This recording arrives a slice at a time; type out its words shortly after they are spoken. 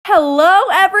Hello,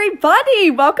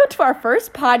 everybody! Welcome to our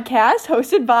first podcast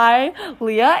hosted by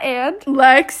Leah and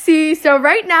Lexi. So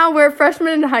right now we're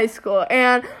freshmen in high school,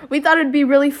 and we thought it'd be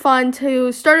really fun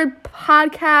to start a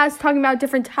podcast talking about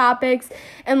different topics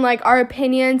and like our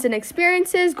opinions and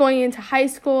experiences going into high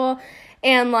school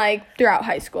and like throughout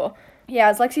high school. Yeah,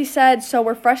 as Lexi said, so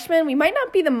we're freshmen. We might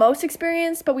not be the most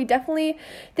experienced, but we definitely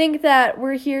think that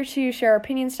we're here to share our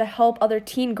opinions to help other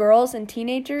teen girls and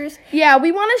teenagers. Yeah,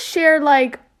 we want to share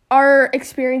like our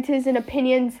experiences and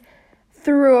opinions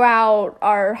throughout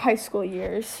our high school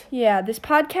years. Yeah, this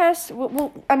podcast,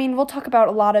 we'll talk about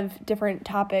a lot of different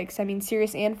topics.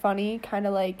 Serious and funny, kind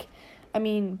of like,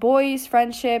 boys,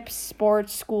 friendships,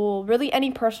 sports, school, really any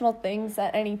personal things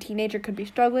that any teenager could be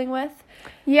struggling with.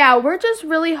 Yeah, we're just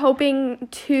really hoping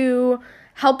to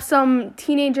help some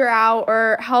teenager out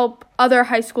or help other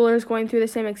high schoolers going through the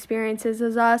same experiences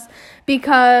as us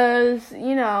because,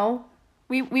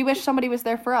 we wish somebody was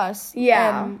there for us.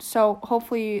 Yeah. And so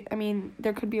hopefully,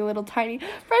 there could be a little tiny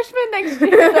freshman next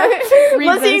year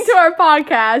listening to our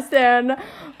podcast and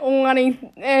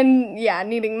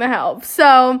needing the help.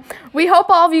 So we hope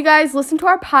all of you guys listen to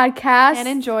our podcast and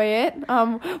enjoy it.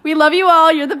 We love you all.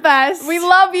 You're the best. We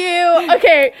love you.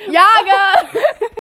 Okay, Yaga.